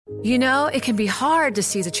You know, it can be hard to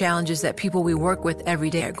see the challenges that people we work with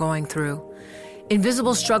every day are going through.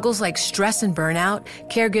 Invisible struggles like stress and burnout,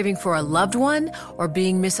 caregiving for a loved one, or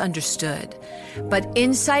being misunderstood. But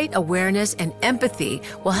insight, awareness, and empathy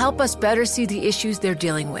will help us better see the issues they're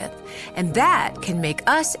dealing with. And that can make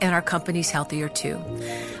us and our companies healthier too.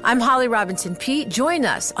 I'm Holly Robinson Peete. Join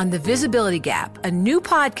us on The Visibility Gap, a new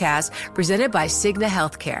podcast presented by Cigna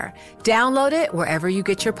Healthcare. Download it wherever you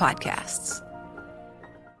get your podcasts.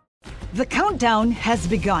 The countdown has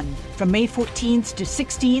begun. From May 14th to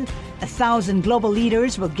 16th, 1,000 global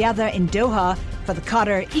leaders will gather in Doha for the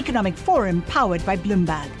Qatar Economic Forum powered by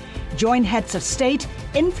Bloomberg. Join heads of state,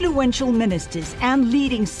 influential ministers, and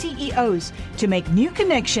leading CEOs to make new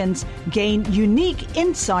connections, gain unique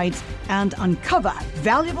insights, and uncover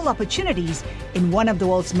valuable opportunities in one of the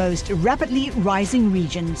world's most rapidly rising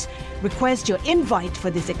regions. Request your invite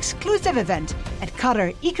for this exclusive event at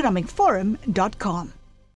QatarEconomicForum.com.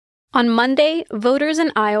 On Monday, voters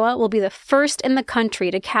in Iowa will be the first in the country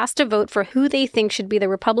to cast a vote for who they think should be the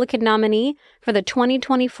Republican nominee for the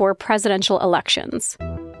 2024 presidential elections.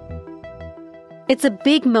 It's a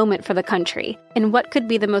big moment for the country in what could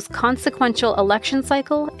be the most consequential election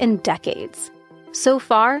cycle in decades. So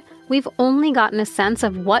far, we've only gotten a sense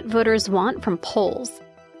of what voters want from polls.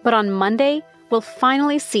 But on Monday, we'll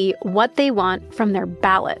finally see what they want from their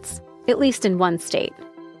ballots, at least in one state.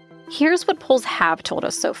 Here's what polls have told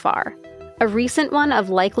us so far. A recent one of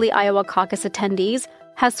likely Iowa caucus attendees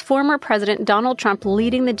has former President Donald Trump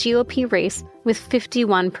leading the GOP race with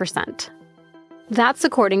 51%. That's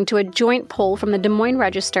according to a joint poll from the Des Moines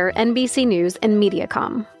Register, NBC News, and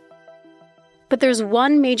Mediacom. But there's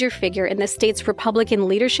one major figure in the state's Republican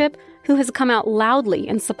leadership who has come out loudly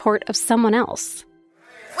in support of someone else.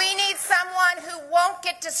 We need someone who won't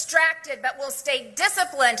get distracted but will stay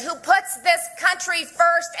disciplined, who puts this country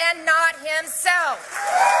first and not himself.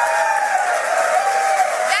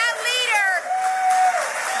 That leader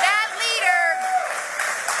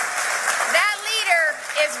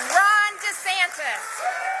is Ron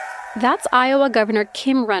DeSantis. That's Iowa Governor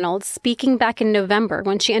Kim Reynolds speaking back in November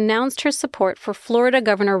when she announced her support for Florida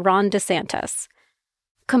Governor Ron DeSantis.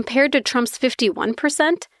 Compared to Trump's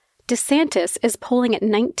 51%, DeSantis is polling at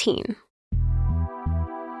 19%.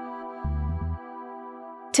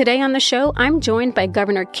 Today on the show, I'm joined by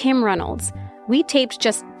Governor Kim Reynolds. We taped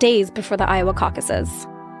just days before the Iowa caucuses.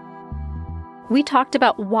 We talked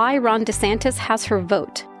about why Ron DeSantis has her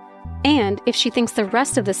vote, and if she thinks the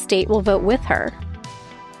rest of the state will vote with her.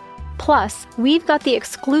 Plus, we've got the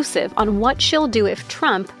exclusive on what she'll do if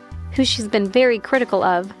Trump, who she's been very critical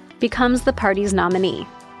of, becomes the party's nominee.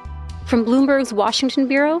 From Bloomberg's Washington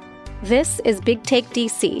Bureau, this is Big Take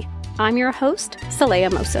DC. I'm your host, Saleha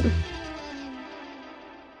Mohsin.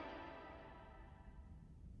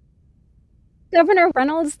 Governor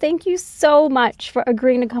Reynolds, thank you so much for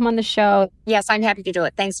agreeing to come on the show. Yes, I'm happy to do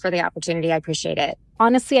it. Thanks for the opportunity. I appreciate it.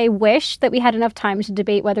 Honestly, I wish that we had enough time to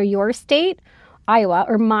debate whether your state, Iowa,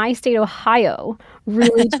 or my state, Ohio,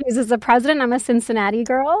 really chooses a president. I'm a Cincinnati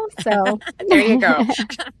girl, so... There you go.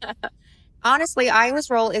 Honestly, Iowa's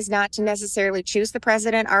role is not to necessarily choose the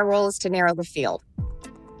president. Our role is to narrow the field.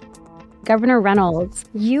 Governor Reynolds,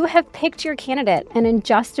 you have picked your candidate, and in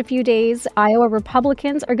just a few days, Iowa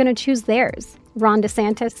Republicans are going to choose theirs. Ron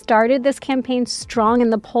DeSantis started this campaign strong in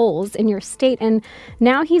the polls in your state, and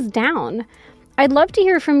now he's down. I'd love to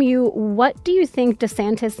hear from you. What do you think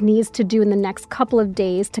DeSantis needs to do in the next couple of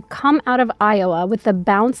days to come out of Iowa with the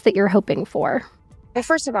bounce that you're hoping for? Well,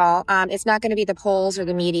 first of all, it's not going to be the polls or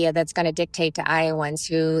the media that's going to dictate to Iowans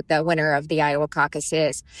who the winner of the Iowa caucus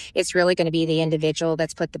is. It's really going to be the individual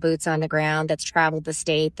that's put the boots on the ground, that's traveled the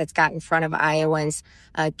state, that's got in front of Iowans,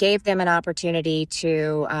 gave them an opportunity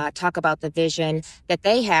to talk about the vision that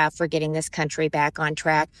they have for getting this country back on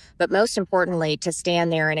track, but most importantly, to stand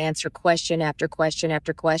there and answer question after question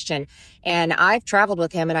after question. And I've traveled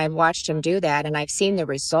with him and I've watched him do that, and I've seen the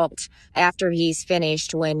result. After he's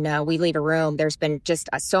finished, when we leave a room, there's been just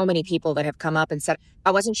so many people that have come up and said,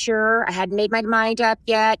 I wasn't sure, I hadn't made my mind up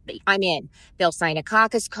yet, I'm in. They'll sign a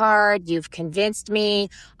caucus card, you've convinced me,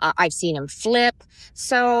 I've seen him flip.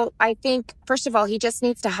 So I think, first of all, he just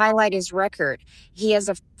needs to highlight his record. He has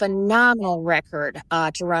a phenomenal record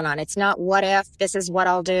to run on. It's not what if, this is what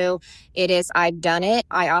I'll do. It is, I've done it.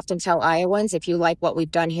 I often tell Iowans, if you like what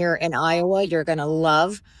we've done here in Iowa, you're going to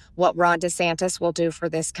love what Ron DeSantis will do for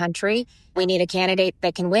this country. We need a candidate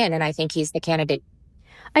that can win, and I think he's the candidate.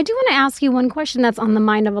 I do want to ask you one question that's on the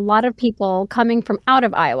mind of a lot of people coming from out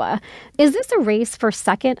of Iowa. Is this a race for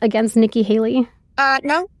second against Nikki Haley?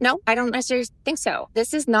 No, I don't necessarily think so.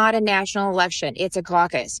 This is not a national election. It's a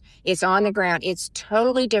caucus. It's on the ground. It's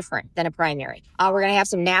totally different than a primary. We're going to have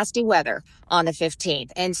some nasty weather on the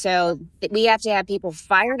 15th. And so we have to have people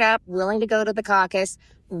fired up, willing to go to the caucus,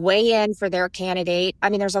 weigh in for their candidate. I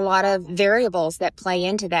mean, there's a lot of variables that play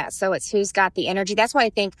into that. So it's who's got the energy. That's why I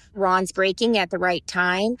think Ron's breaking at the right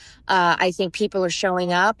time. I think people are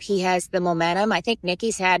showing up. He has the momentum. I think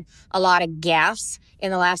Nikki's had a lot of gaffes in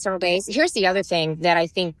the last several days. Here's the other thing that I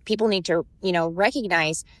think people need to,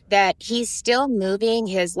 recognize, that he's still moving.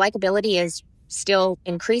 His likability is still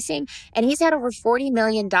increasing. And he's had over $40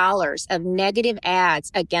 million of negative ads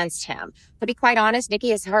against him. To be quite honest, Nikki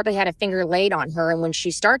has hardly had a finger laid on her. And when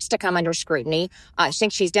she starts to come under scrutiny, I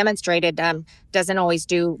think she's demonstrated doesn't always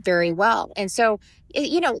do very well. And so,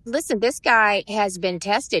 listen, this guy has been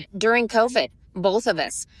tested during COVID. Both of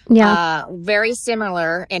us. Yeah. Very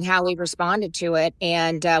similar in how we responded to it.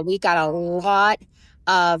 And we got a lot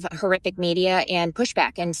of horrific media and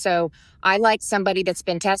pushback. And so I like somebody that's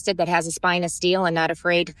been tested, that has a spine of steel and not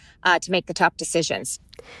afraid to make the tough decisions.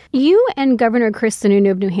 You and Governor Chris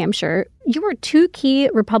Sununu of New Hampshire, you were two key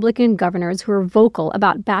Republican governors who were vocal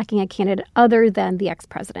about backing a candidate other than the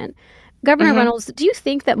ex-president. Governor Reynolds, do you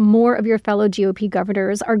think that more of your fellow GOP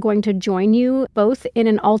governors are going to join you both in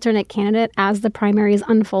an alternate candidate as the primaries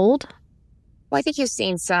unfold? Well, I think you've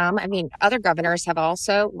seen some. I mean, other governors have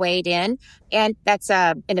also weighed in, and that's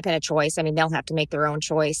an independent choice. I mean, they'll have to make their own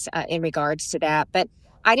choice in regards to that. But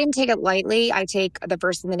I didn't take it lightly. I take the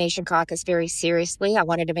First in the Nation caucus very seriously. I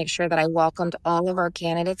wanted to make sure that I welcomed all of our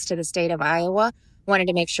candidates to the state of Iowa. Wanted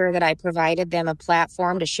to make sure that I provided them a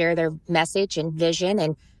platform to share their message and vision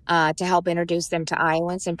and to help introduce them to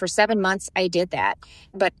Iowans. And for 7 months, I did that.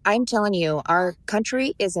 But I'm telling you, our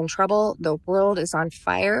country is in trouble. The world is on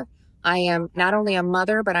fire. I am not only a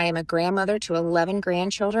mother, but I am a grandmother to 11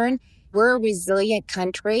 grandchildren. We're a resilient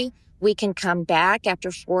country. We can come back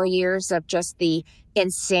after 4 years of just the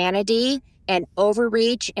insanity and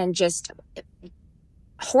overreach and just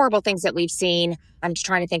horrible things that we've seen. I'm just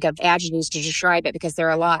trying to think of adjectives to describe it because there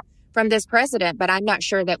are a lot from this president, but I'm not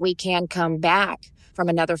sure that we can come back from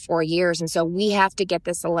another 4 years. And so we have to get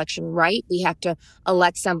this election right. We have to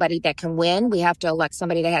elect somebody that can win. We have to elect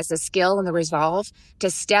somebody that has the skill and the resolve to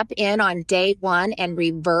step in on day one and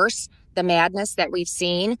reverse the madness that we've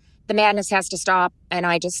seen. The madness has to stop. And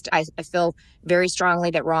I feel very strongly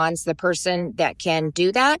that Ron's the person that can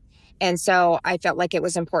do that. And so I felt like it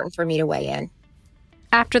was important for me to weigh in.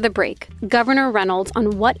 After the break, Governor Reynolds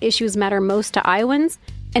on what issues matter most to Iowans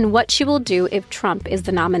and what she will do if Trump is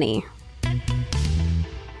the nominee.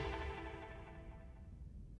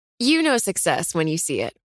 You know success when you see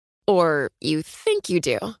it. Or you think you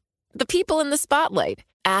do. The people in the spotlight.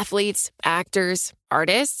 Athletes, actors,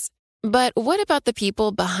 artists. But what about the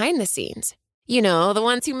people behind the scenes? You know, the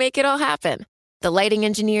ones who make it all happen. The lighting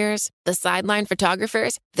engineers, the sideline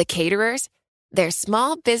photographers, the caterers. They're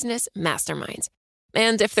small business masterminds.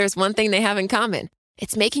 And if there's one thing they have in common,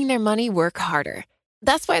 it's making their money work harder.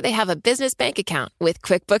 That's why they have a business bank account with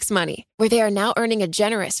QuickBooks Money, where they are now earning a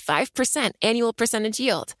generous 5% annual percentage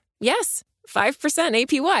yield. Yes, 5%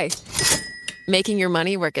 APY. Making your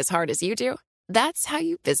money work as hard as you do? That's how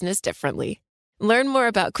you business differently. Learn more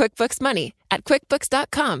about QuickBooks Money at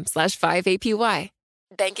quickbooks.com/5APY.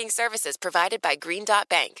 Banking services provided by Green Dot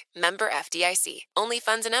Bank, member FDIC. Only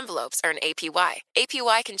funds and envelopes earn APY.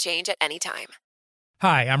 APY can change at any time.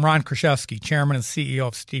 Hi, I'm Ron Kraszewski, Chairman and CEO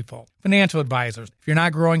of Stifel. Financial advisors, if you're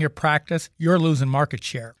not growing your practice, you're losing market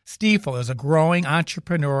share. Stifel is a growing,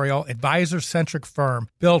 entrepreneurial, advisor-centric firm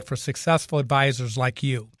built for successful advisors like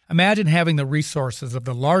you. Imagine having the resources of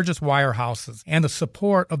the largest wirehouses and the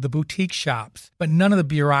support of the boutique shops, but none of the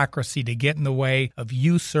bureaucracy to get in the way of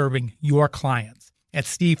you serving your clients. At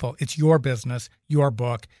Stifel, it's your business, your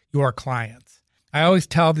book, your clients. I always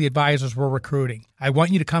tell the advisors we're recruiting, I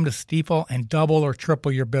want you to come to Stifel and double or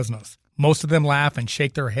triple your business. Most of them laugh and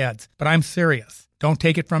shake their heads, but I'm serious. Don't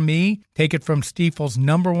take it from me. Take it from Stifel's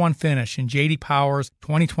 #1 finish in J.D. Power's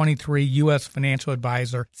 2023 U.S. Financial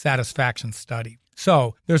Advisor Satisfaction Study.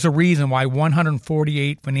 So there's a reason why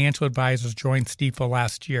 148 financial advisors joined Stifel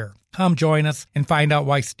last year. Come join us and find out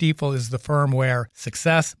why Stifel is the firm where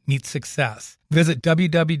success meets success. Visit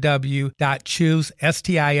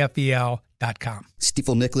www.choosestifel.com.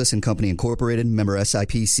 Stifel Nicholas and Company Incorporated, member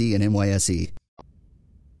SIPC and NYSE.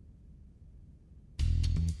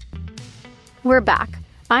 We're back.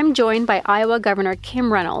 I'm joined by Iowa Governor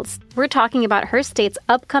Kim Reynolds. We're talking about her state's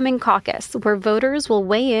upcoming caucus, where voters will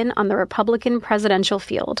weigh in on the Republican presidential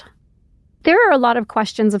field. There are a lot of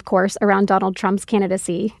questions, of course, around Donald Trump's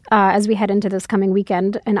candidacy as we head into this coming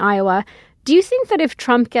weekend in Iowa. Do you think that if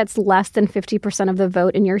Trump gets less than 50% of the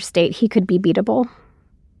vote in your state, he could be beatable?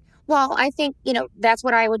 Well, I think, that's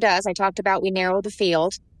what Iowa does. I talked about we narrow the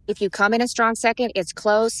field. If you come in a strong second, it's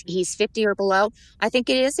close, he's 50 or below, I think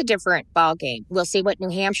it is a different ballgame. We'll see what New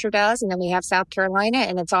Hampshire does, and then we have South Carolina,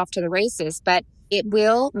 and it's off to the races. But it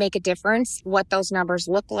will make a difference what those numbers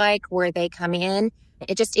look like, where they come in.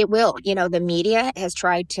 It will. The media has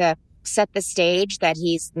tried to set the stage that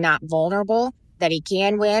he's not vulnerable, that he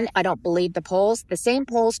can win. I don't believe the polls. The same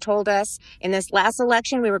polls told us in this last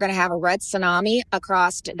election we were going to have a red tsunami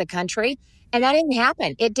across the country. And that didn't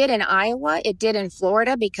happen. It did in Iowa. It did in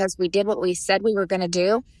Florida because we did what we said we were going to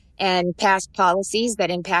do and passed policies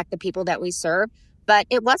that impact the people that we serve. But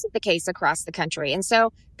it wasn't the case across the country. And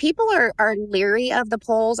so people are leery of the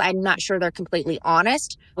polls. I'm not sure they're completely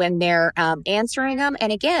honest when they're answering them.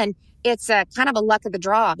 And again, it's a kind of a luck of the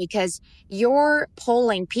draw because you're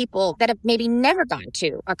polling people that have maybe never gone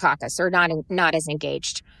to a caucus or not as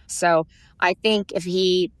engaged. So I think if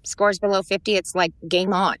he scores below 50, it's like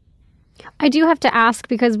game on. I do have to ask,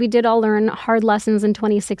 because we did all learn hard lessons in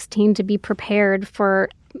 2016 to be prepared for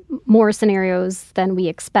more scenarios than we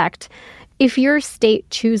expect. If your state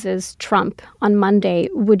chooses Trump on Monday,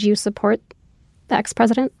 would you support the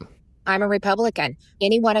ex-president? I'm a Republican.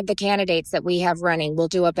 Any one of the candidates that we have running will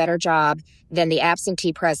do a better job than the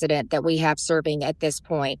absentee president that we have serving at this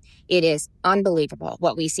point. It is unbelievable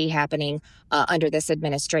what we see happening under this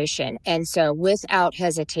administration. And so without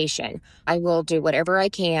hesitation, I will do whatever I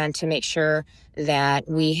can to make sure that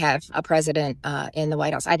we have a president in the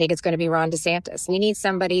White House. I think it's going to be Ron DeSantis. We need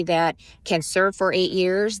somebody that can serve for 8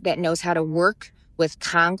 years, that knows how to work with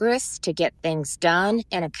Congress to get things done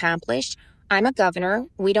and accomplished. I'm a governor.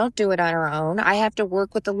 We don't do it on our own. I have to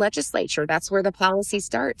work with the legislature. That's where the policy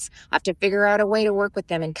starts. I have to figure out a way to work with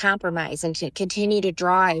them and compromise and to continue to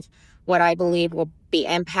drive what I believe will be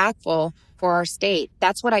impactful for our state.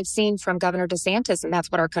 That's what I've seen from Governor DeSantis, and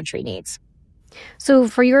that's what our country needs. So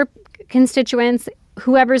for your constituents,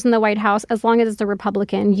 whoever's in the White House, as long as it's a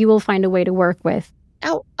Republican, you will find a way to work with.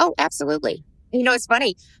 Oh, absolutely. It's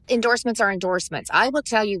funny. Endorsements are endorsements. I will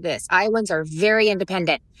tell you this. Iowans are very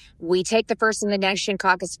independent. We take the First in the Nation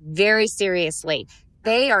caucus very seriously.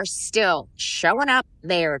 They are still showing up.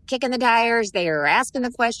 They are kicking the tires. They are asking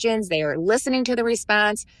the questions. They are listening to the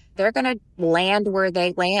response. They're going to land where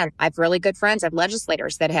they land. I have really good friends. I have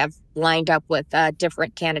legislators that have lined up with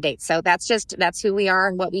different candidates. So that's who we are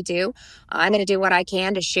and what we do. I'm going to do what I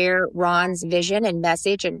can to share Ron's vision and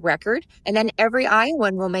message and record. And then every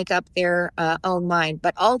Iowan will make up their own mind.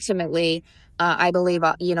 But ultimately, I believe,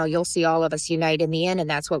 you'll see all of us unite in the end. And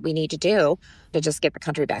that's what we need to do to just get the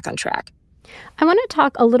country back on track. I want to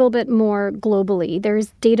talk a little bit more globally. There's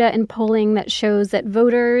data and polling that shows that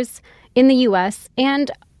voters in the U.S.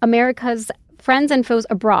 and America's friends and foes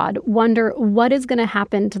abroad wonder what is going to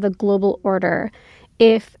happen to the global order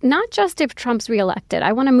not just if Trump's reelected.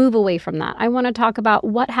 I want to move away from that. I want to talk about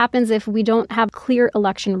what happens if we don't have clear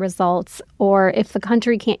election results or if the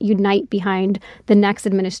country can't unite behind the next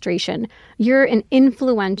administration. You're an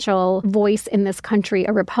influential voice in this country,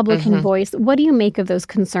 a Republican voice. What do you make of those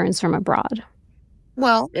concerns from abroad?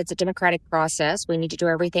 Well, it's a democratic process. We need to do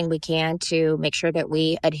everything we can to make sure that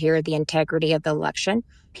we adhere to the integrity of the election.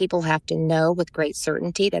 People have to know with great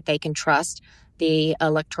certainty that they can trust the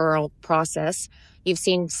electoral process. You've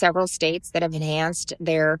seen several states that have enhanced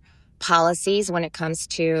their policies when it comes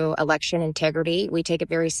to election integrity. We take it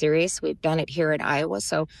very serious. We've done it here in Iowa.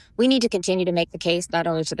 So we need to continue to make the case not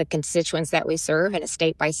only to the constituents that we serve in a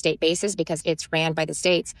state-by-state basis because it's ran by the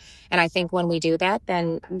states. And I think when we do that,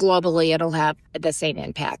 then globally it'll have the same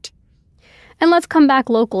impact. And let's come back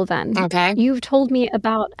local then. Okay. You've told me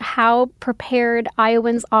about how prepared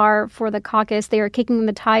Iowans are for the caucus. They are kicking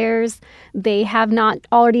the tires. They have not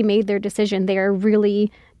already made their decision. They are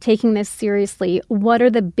really taking this seriously. What are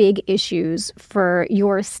the big issues for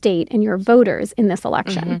your state and your voters in this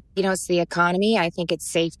election? It's the economy. I think it's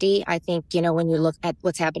safety. I think, when you look at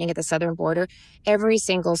what's happening at the southern border, every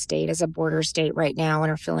single state is a border state right now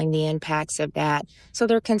and are feeling the impacts of that. So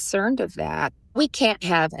they're concerned of that. We can't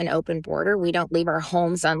have an open border. We don't leave our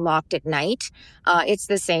homes unlocked at night. It's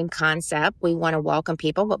the same concept. We want to welcome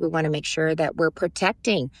people, but we want to make sure that we're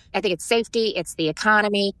protecting. I think it's safety, it's the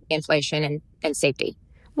economy, inflation, and safety.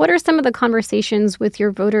 What are some of the conversations with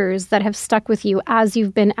your voters that have stuck with you as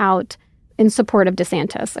you've been out in support of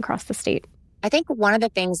DeSantis across the state? I think one of the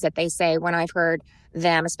things that they say when I've heard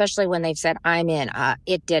them, especially when they've said, I'm in,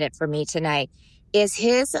 it did it for me tonight, is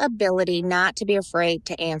his ability not to be afraid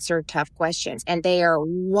to answer tough questions. And they are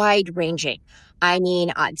wide-ranging. I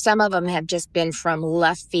mean, some of them have just been from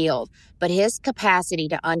left field, but his capacity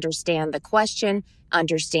to understand the question,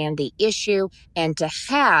 understand the issue, and to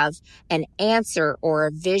have an answer or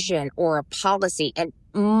a vision or a policy. And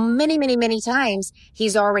many, many, many times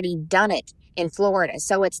he's already done it in Florida.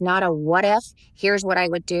 So it's not a what if, here's what I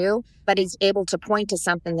would do, but he's able to point to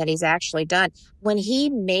something that he's actually done. When he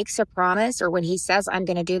makes a promise or when he says, I'm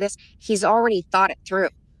going to do this, he's already thought it through.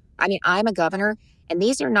 I mean, I'm a governor, and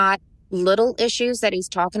these are not little issues that he's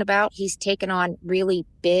talking about. He's taken on really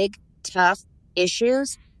big, tough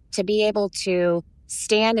issues to be able to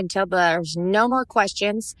stand until there's no more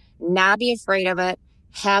questions, not be afraid of it,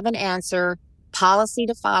 have an answer, policy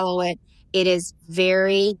to follow it. It is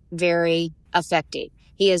very, very effective.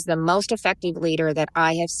 He is the most effective leader that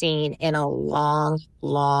I have seen in a long,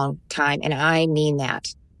 long time. And I mean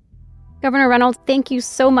that. Governor Reynolds, thank you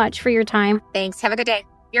so much for your time. Thanks. Have a good day.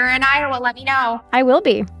 If you're in Iowa, let me know. I will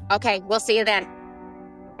be. Okay, we'll see you then.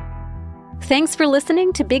 Thanks for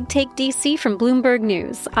listening to Big Take DC from Bloomberg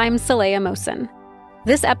News. I'm Saleha Mohsen.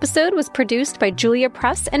 This episode was produced by Julia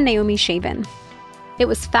Press and Naomi Shavin. It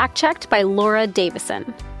was fact-checked by Laura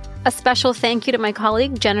Davison. A special thank you to my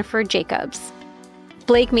colleague Jennifer Jacobs.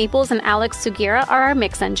 Blake Maples and Alex Sugira are our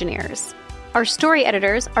mix engineers. Our story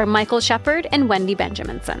editors are Michael Shepard and Wendy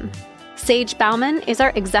Benjaminson. Sage Bauman is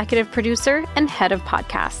our executive producer and head of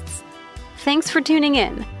podcasts. Thanks for tuning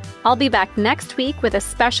in. I'll be back next week with a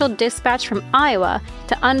special dispatch from Iowa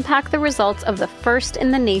to unpack the results of the First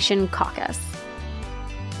in the Nation caucus.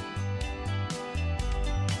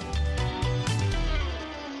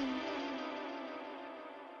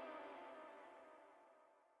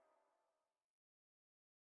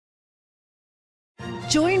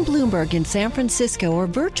 Join Bloomberg in San Francisco or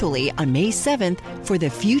virtually on May 7th for The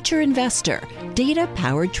Future Investor,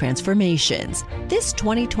 Data-Powered Transformations. This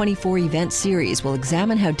 2024 event series will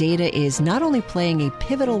examine how data is not only playing a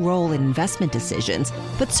pivotal role in investment decisions,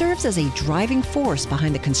 but serves as a driving force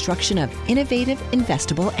behind the construction of innovative,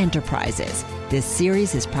 investable enterprises. This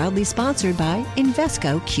series is proudly sponsored by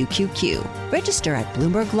Invesco QQQ. Register at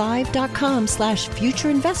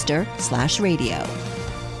BloombergLive.com/futureinvestor/radio.